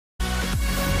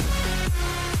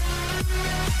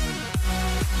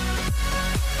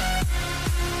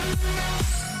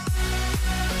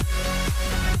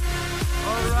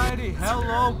Hey,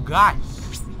 hello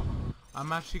guys!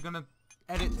 I'm actually gonna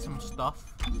edit some stuff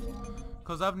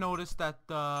because I've noticed that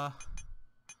a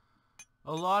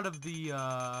lot of the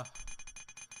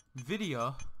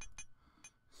video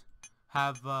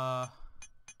have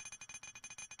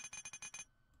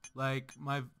like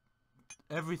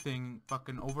everything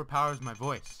fucking overpowers my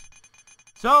voice.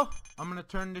 So I'm gonna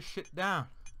turn this shit down.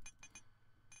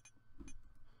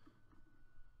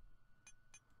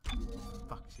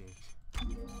 Fuck's sake.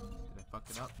 Did I fuck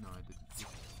it up? No, I didn't.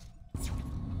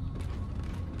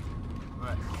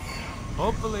 Alright.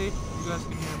 Hopefully you guys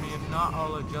can hear me. If not,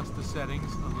 I'll adjust the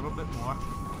settings a little bit more.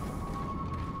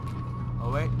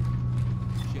 Oh wait.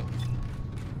 Shit.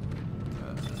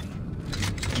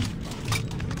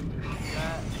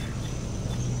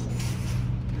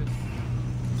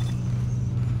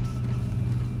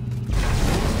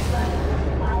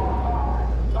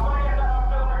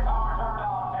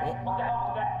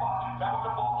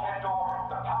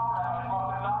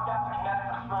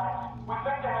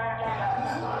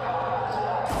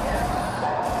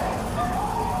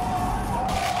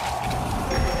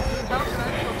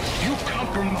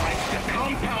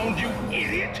 You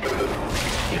idiot!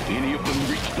 If any of them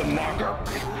reach the marker,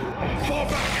 fall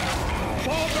back!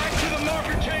 Fall back to the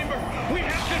marker chamber! We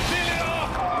have to seal it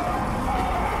off!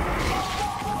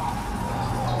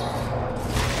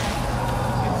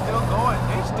 It's still going.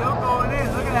 They're still going in.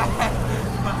 Look at that.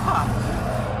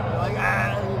 They're like,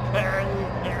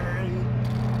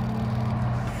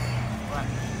 What?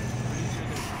 Pretty sure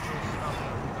there's still stuff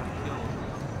that we gotta kill.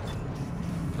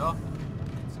 So,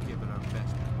 let's give it our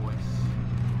best voice.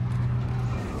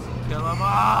 Kill them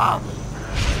all!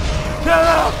 Kill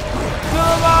them! Kill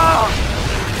them all!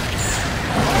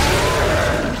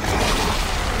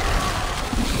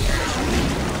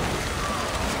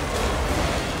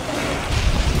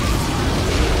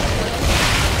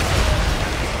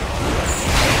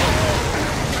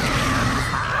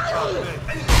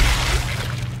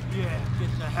 Yeah,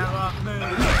 get the hell off me!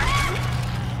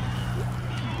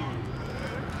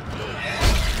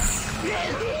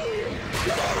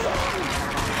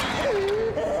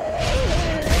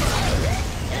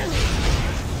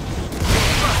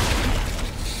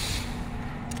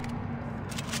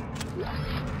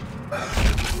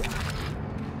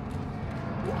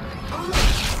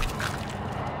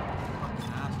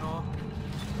 Fucking asshole.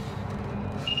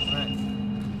 Right.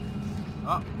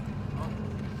 Oh.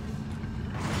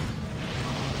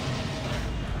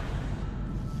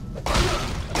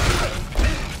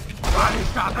 Body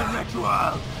stopping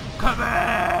ritual!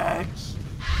 Commence!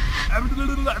 Shut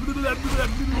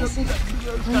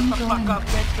the fuck up,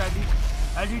 bitch.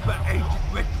 I need my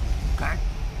ancient ritual, okay?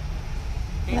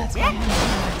 Let's go.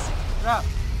 Shut up.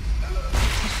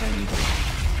 I'll show you.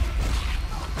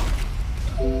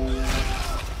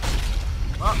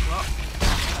 Well,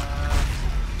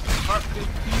 part 15 is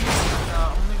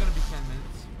only gonna be 10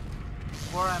 minutes.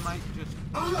 Or I might just,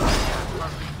 part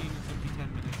 15 is gonna be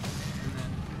 10 minutes. And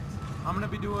then I'm gonna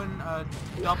be doing a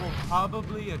double,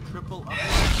 probably a triple upload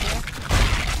there.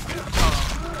 So,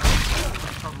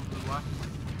 that's probably why.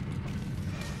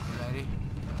 Ready?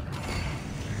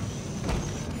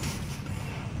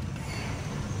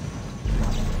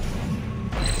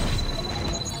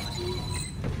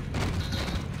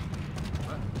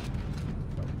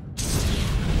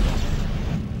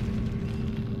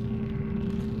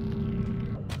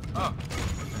 Oh,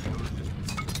 it was just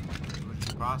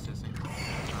processing.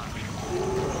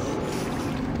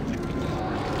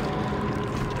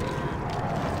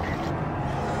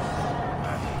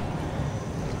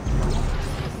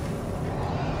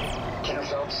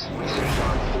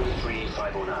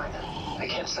 I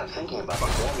can't stop thinking about the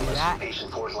formulas from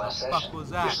patient 4's last session.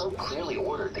 They're so clearly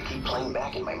ordered, they keep playing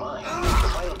back in my mind. The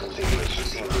final configuration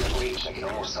seems within reach. I can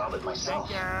almost solve it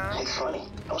myself. It's funny.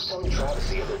 I was telling Travis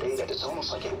the other day that it's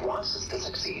almost like it wants us to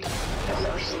succeed. I've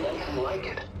never seen anything like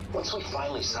it. Once we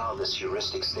finally solve this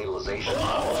heuristic stabilization, we should be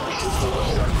able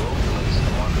to start growth release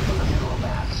the marker from the neural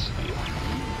baths.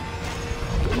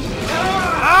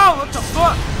 Ow! What the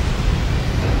fuck?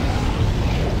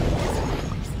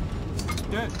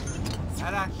 Dude,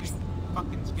 that actually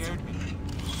fucking scared me.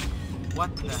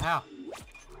 What the hell?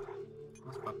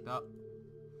 That's fucked up.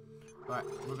 Alright,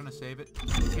 we're gonna save it. In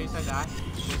case I die.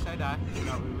 In case I die.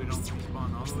 That way we don't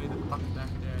respawn all the way the fuck back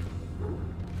there.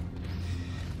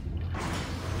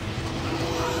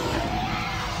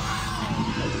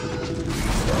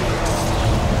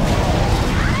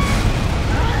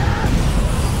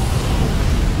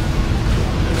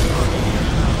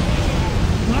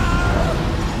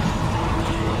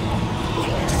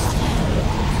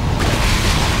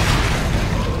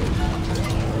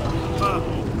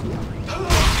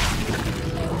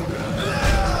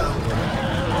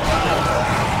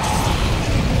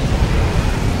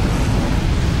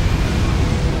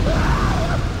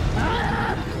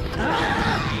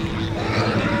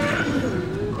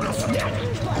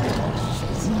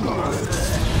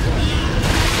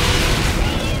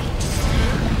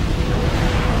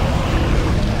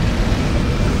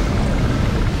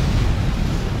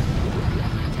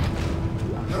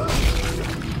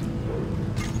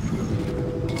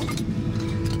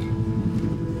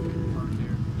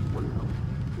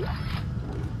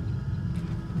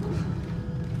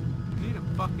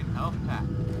 fucking health pack.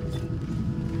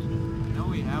 You know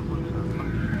we have one in our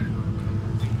fucking health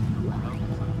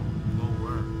pack. Low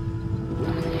word.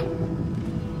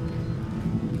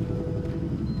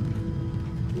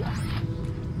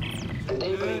 The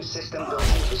daybreak system built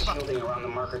into shielding around the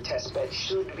marker test bed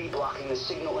should be blocking the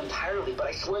signal entirely, but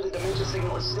I swear the dementia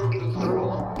signal is still getting through.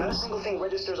 Not a single thing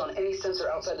registers on any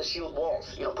sensor outside the shield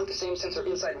walls. You know, put the same sensor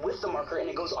inside with the marker and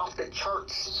it goes off the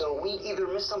charts. So we either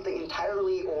missed something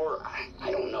entirely or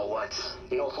I don't know what.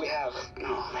 You know, if we have...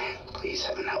 Oh man, please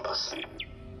heaven help us.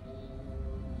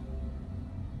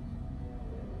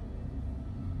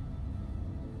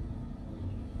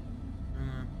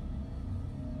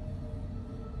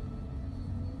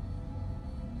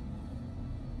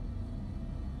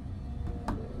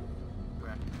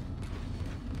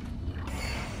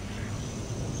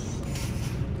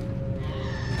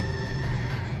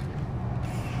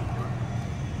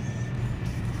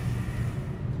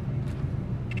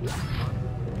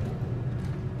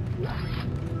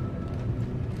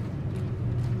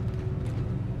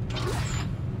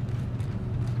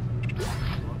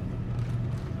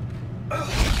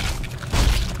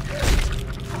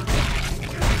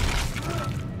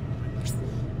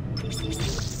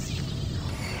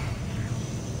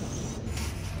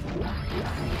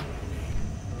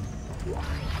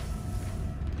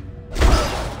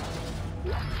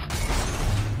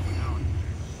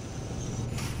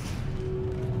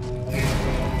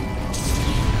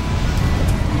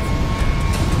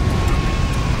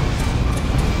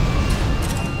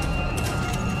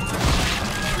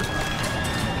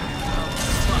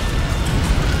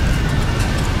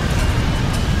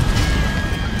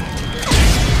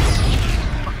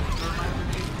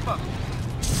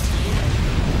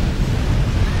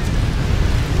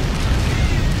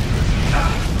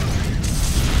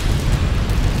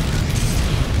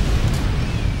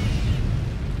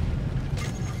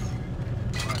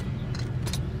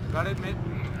 Gotta admit,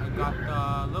 I got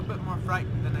a little bit more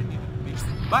frightened than I needed to be.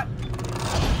 But it's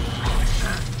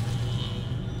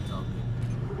all good.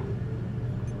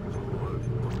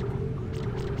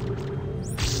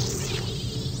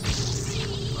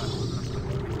 But we're gonna put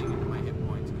everything into my hit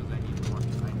points because I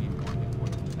need more hit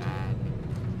points bad.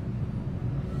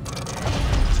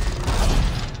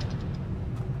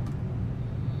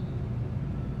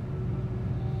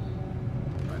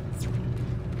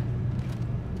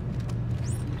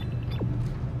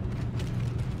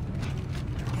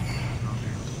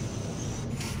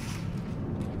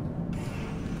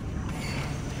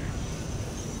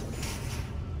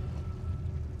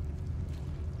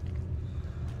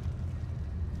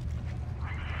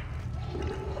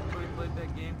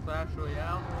 That game, Clash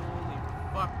Royale, holy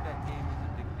fuck, that game is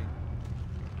addicting.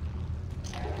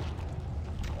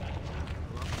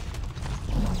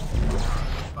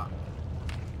 Fuck.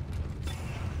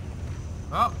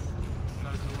 Oh!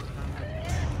 Gotta do what time it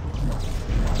is.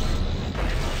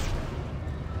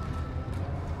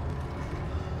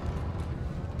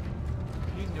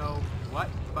 You know what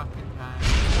fucking time.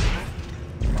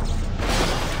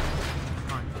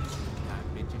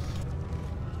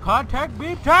 Contact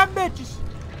beam time, bitches!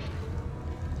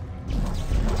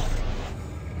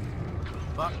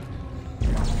 Fuck.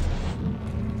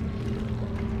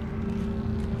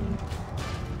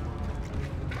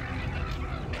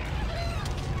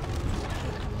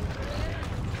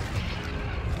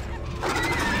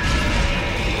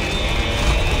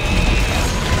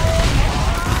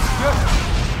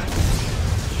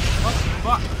 What the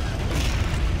fuck?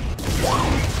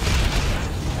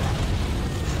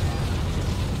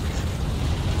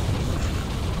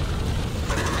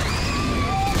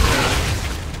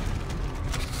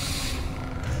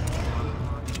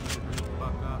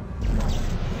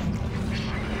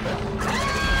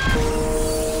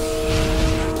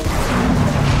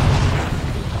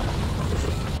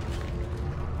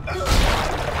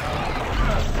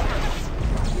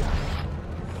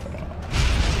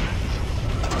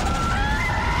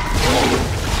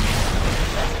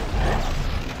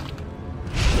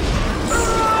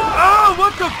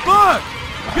 Fuck!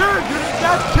 You're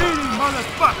that cheating,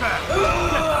 motherfucker!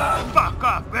 Get the fuck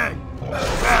off me!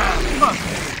 Fuck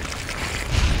me!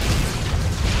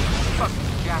 Fucking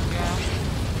jackass!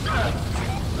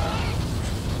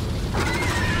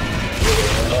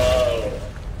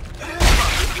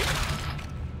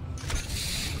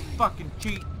 Fucking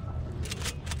cheat!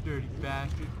 Dirty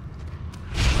bastard!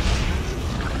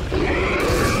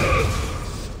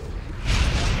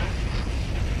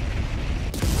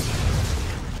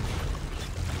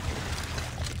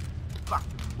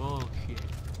 Fucking bullshit.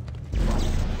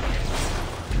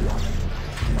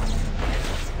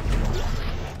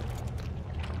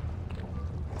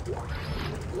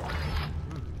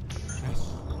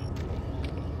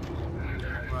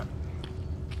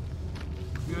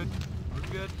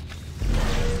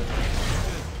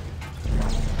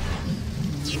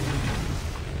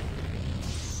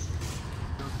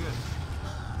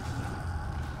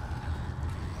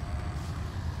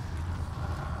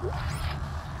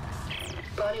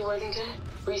 Bonnie Worthington,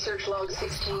 research log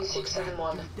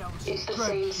 16671. It's the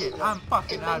same signal. I'm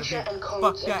fucking out of here. Dementia and Fuck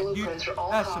codes that, and dude. blueprints are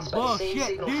all That's some caused by the same bullshit,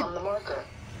 signal dude. from the marker.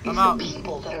 I'm It's out. the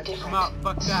people that are different. I'm out.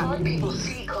 Fuck that. Smart people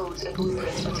see codes and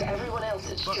blueprints, but to everyone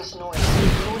else it's just noise.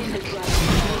 Noise that drives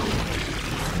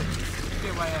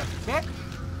Get my ass kicked.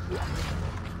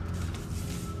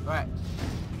 Alright.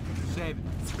 Save it.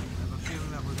 I have a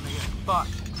feeling that we're gonna get fucked.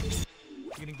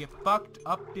 We're gonna get fucked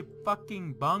up the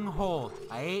fucking bunghole.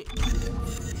 I ain't.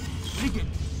 We get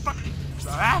fucking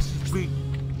our asses beat.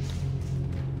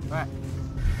 Alright.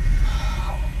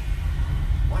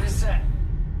 What is that?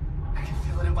 I can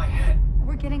feel it in my head.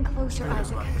 We're getting closer,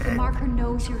 Isaac. The marker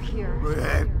knows you're here.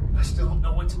 I still don't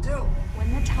know what to do.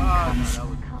 When the time comes,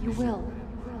 no, you will.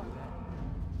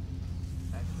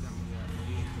 Accidentally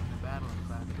engaged in the battle in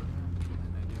class, and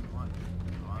I didn't want to.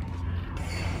 So I'm just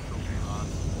gonna go off.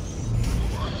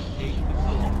 Take the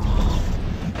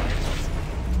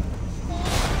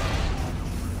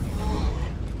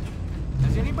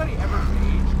Has anybody ever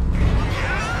aged?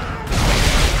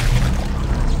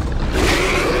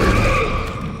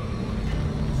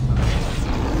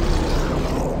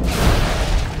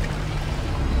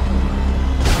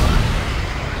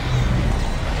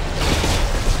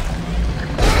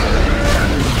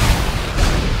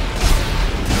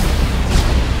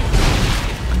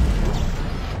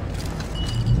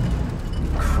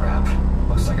 Crap.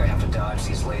 Looks like I have to dodge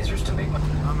these lasers to make my...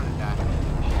 I'm gonna die.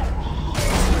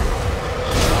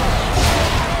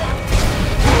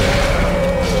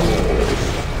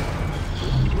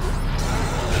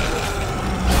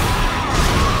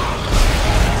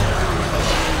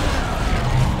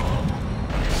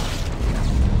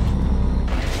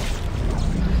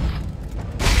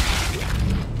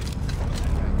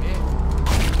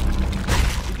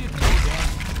 He did no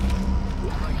damage.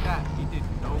 Like that, he did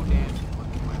no damage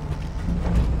whatsoever.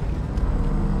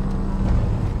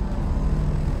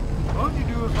 What would you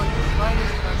do if like the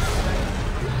slightest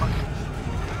fucking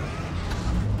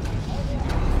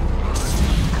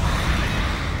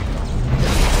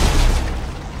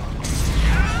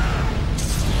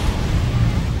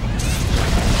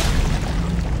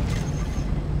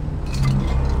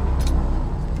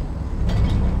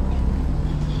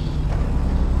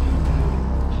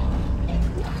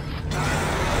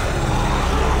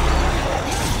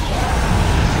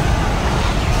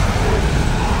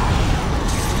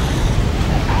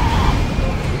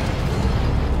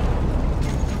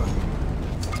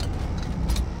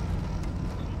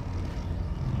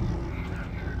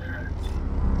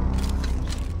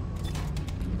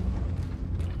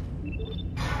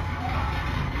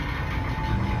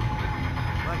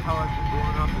I like how I've been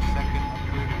blowing off the second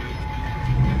upgrade of HP.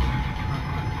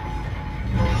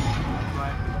 That's why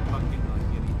I've been fucking like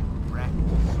getting wrecked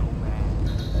so bad.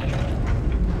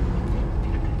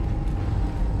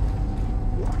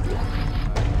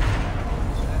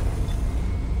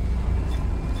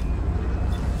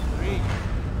 Three.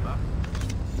 Fuck.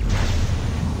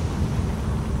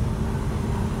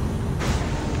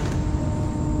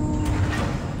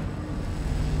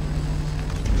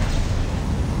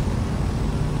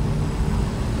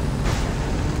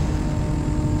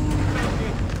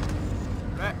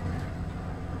 Right.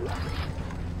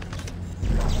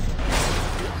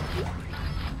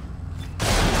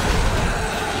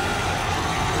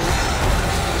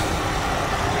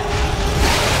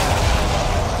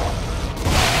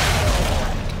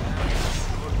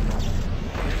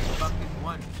 Fucking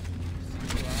one.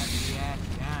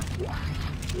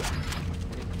 Yeah.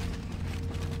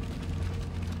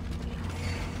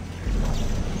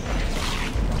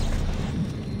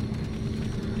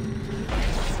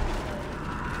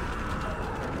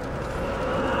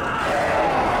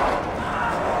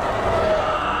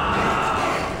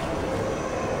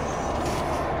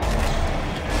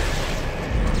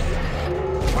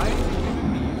 Why is he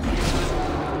giving me?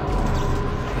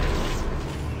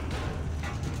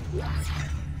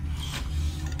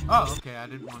 Oh, okay, I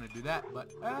didn't want to do that,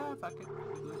 but fuck it.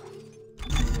 Do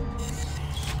it.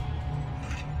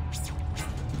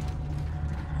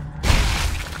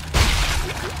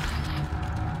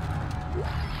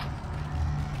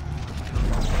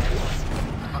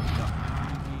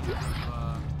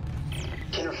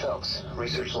 Kenner Phelps,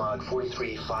 research log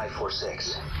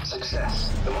 43546. Success.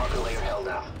 The marker layer held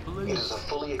up. It is a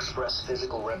fully expressed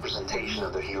physical representation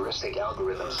of the heuristic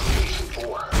algorithms of Station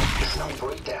 4. There's no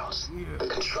breakdowns. The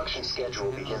construction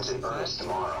schedule begins in earnest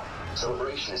tomorrow.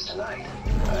 Celebration is tonight.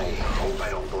 I hope I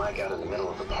don't black out in the middle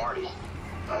of the party.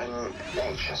 I'm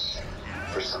anxious,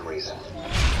 for some reason.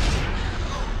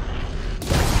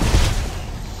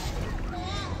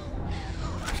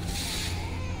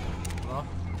 Well,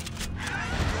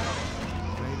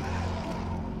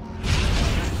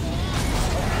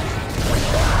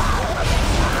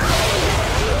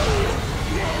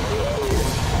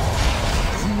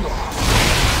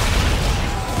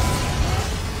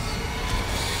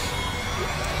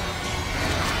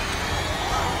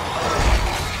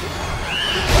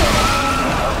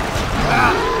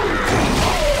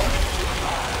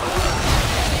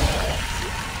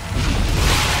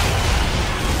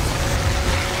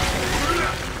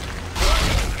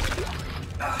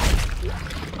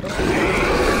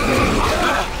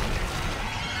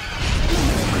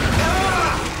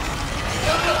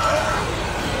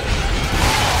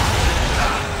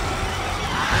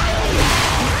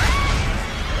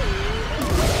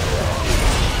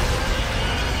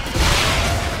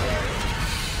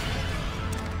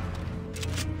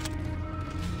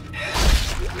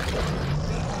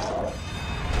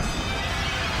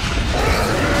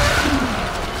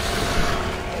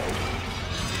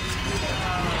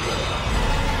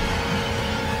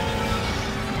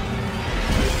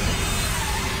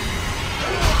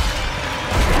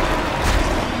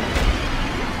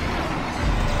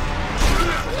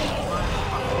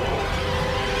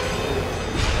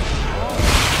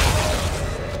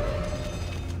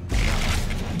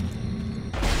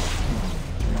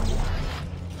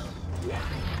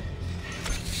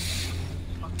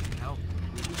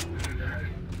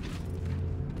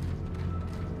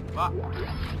 Fuck.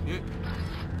 Shit.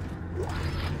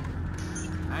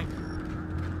 Thank you.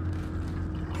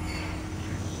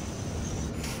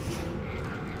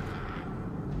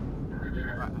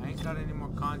 Right, I ain't got any more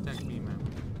contact beam, man.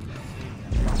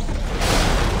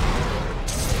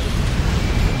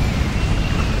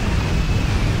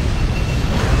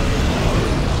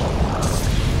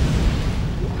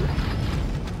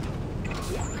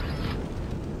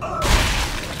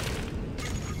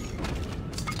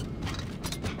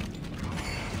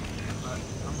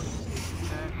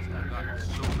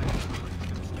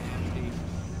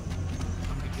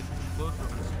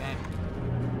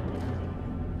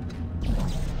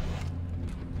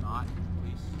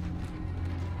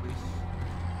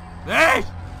 Hey!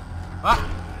 Ah!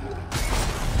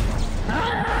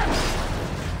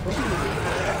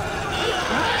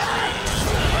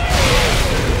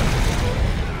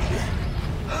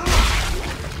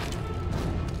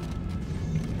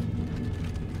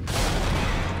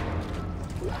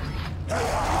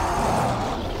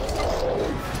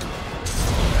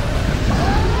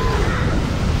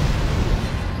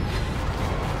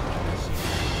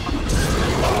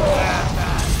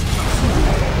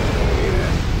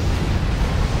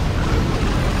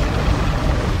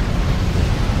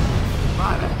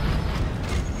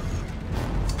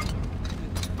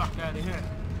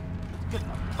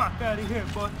 Out of here,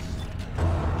 boys.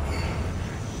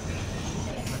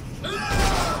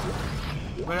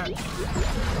 Where?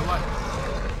 What?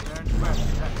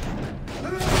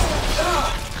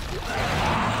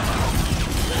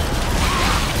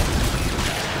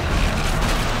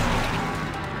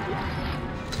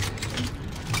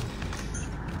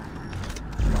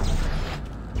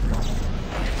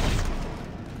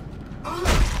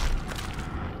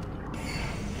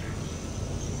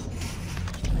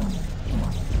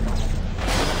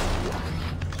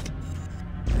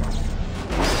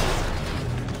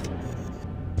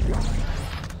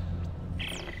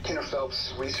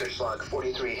 Phelps, research log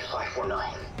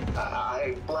 43549.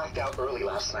 I blacked out early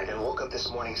last night and woke up this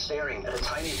morning staring at a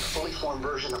tiny, fully formed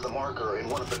version of the marker in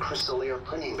one of the crystal air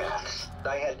printing baths.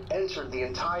 I had entered the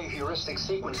entire heuristic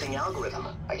sequencing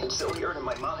algorithm. I can still hear it in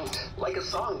my mind, like a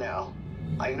song now.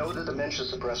 I know the dementia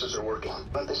suppressors are working,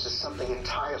 but this is something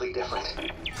entirely different.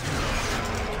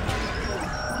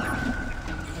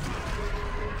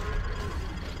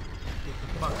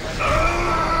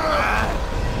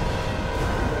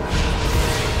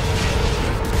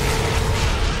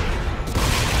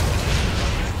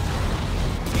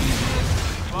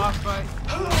 Boss fight.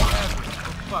 Whatever.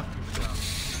 Go fuck yourself.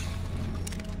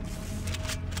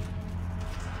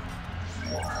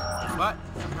 But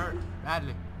I'm hurt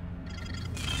badly.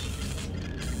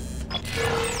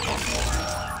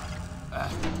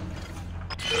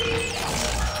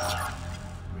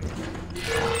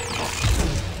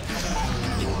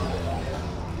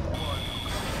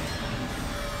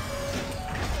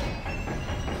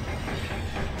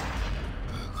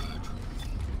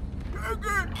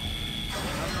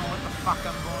 Fuck,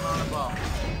 I'm going on about.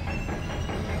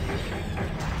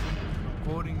 I'm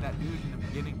quoting that dude in the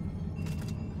beginning.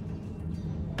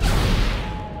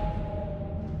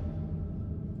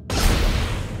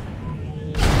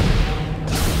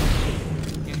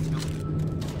 You can't kill me.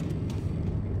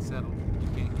 It's settled. You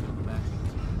can't kill the bastards.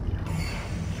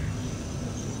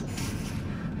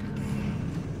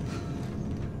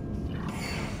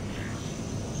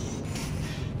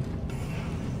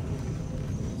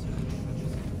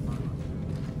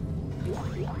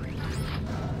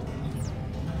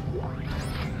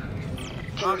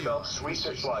 Phelps,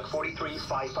 research log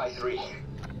 43553.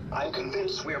 I'm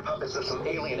convinced we're puppets of some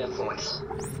alien influence.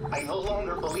 I no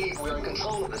longer believe we're in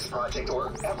control of this project,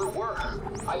 or ever were.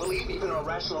 I believe even our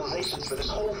rationalizations for this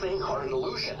whole thing are an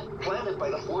illusion, planted by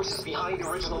the forces behind the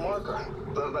original marker,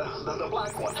 the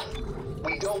black one.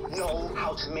 We don't know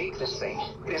how to make this thing.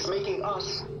 It is making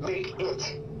us make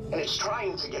it, and it's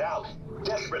trying to get out,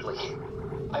 desperately.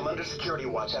 I'm under security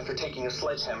watch after taking a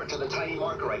sledgehammer to the tiny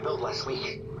marker I built last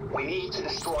week. We need to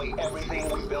destroy everything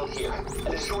we built here, and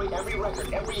destroy every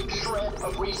record, every shred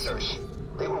of research.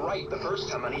 They were right the first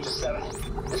time on Aegis 7.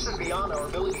 This is beyond our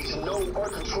ability to know or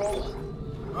control.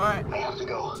 Alright. I have to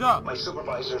go. So, My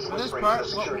supervisor is for this whispering part,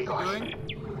 to the what we'll security be guard. doing...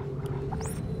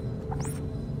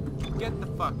 Get the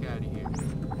fuck out of here.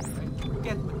 Right?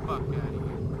 Get the fuck out of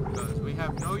here. Because we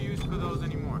have no use for those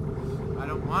anymore. I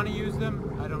don't want to use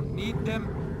them. I don't need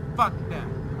them. Fuck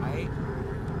them. Right?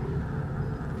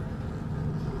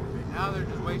 Right now they're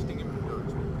just wasting inventory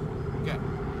space. Okay.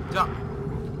 So,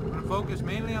 I'm going to focus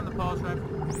mainly on the pulse rifle.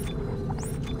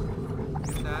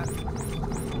 Get that.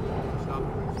 Stop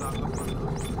up on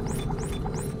those.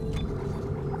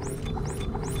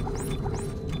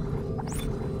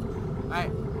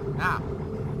 Alright. Now,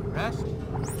 rest.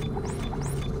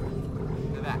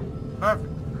 To that.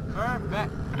 Perfect.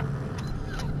 Perfect.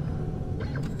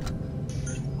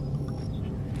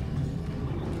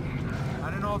 I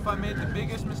don't know if I made the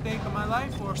biggest mistake of my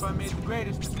life or if I made the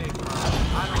greatest mistake of my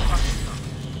life. I don't fucking know.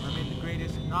 I made the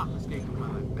greatest not mistake of my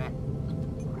life. Back.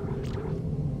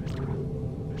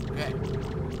 Okay.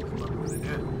 That's what I'm gonna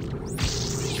do.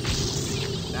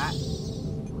 That.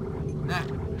 That.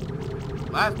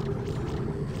 Last one.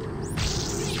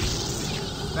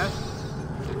 Special.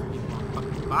 Sets people on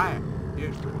fucking fire.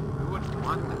 Dude, who wouldn't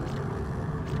want that?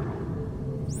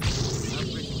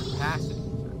 Upgrade the capacity so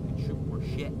I can shoot more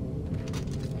shit.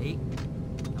 Hey?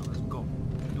 Now let's go.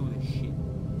 Do this shit.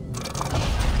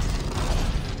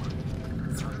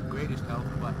 Not the greatest help,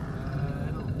 but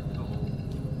it'll go.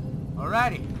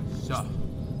 Alrighty. So,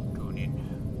 tune in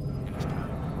next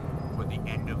time for the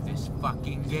end of this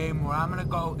fucking game where I'm gonna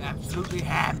go absolutely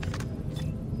ham.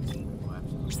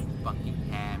 Fucking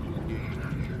ham,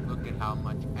 dude. Look at how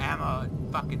much ammo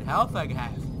and fucking health I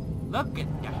have. Look at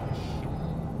that shit.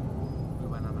 We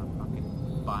went on a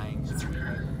fucking buying spree.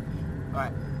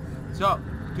 Alright, so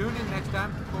tune in next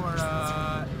time for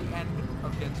the end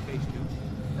of Dead Space 2.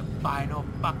 The final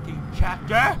fucking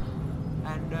chapter.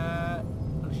 And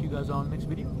I'll see you guys all in the next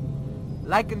video.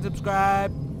 Like and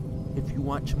subscribe if you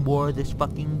want some more of this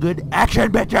fucking good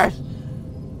action, bitches.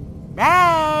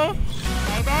 Bye!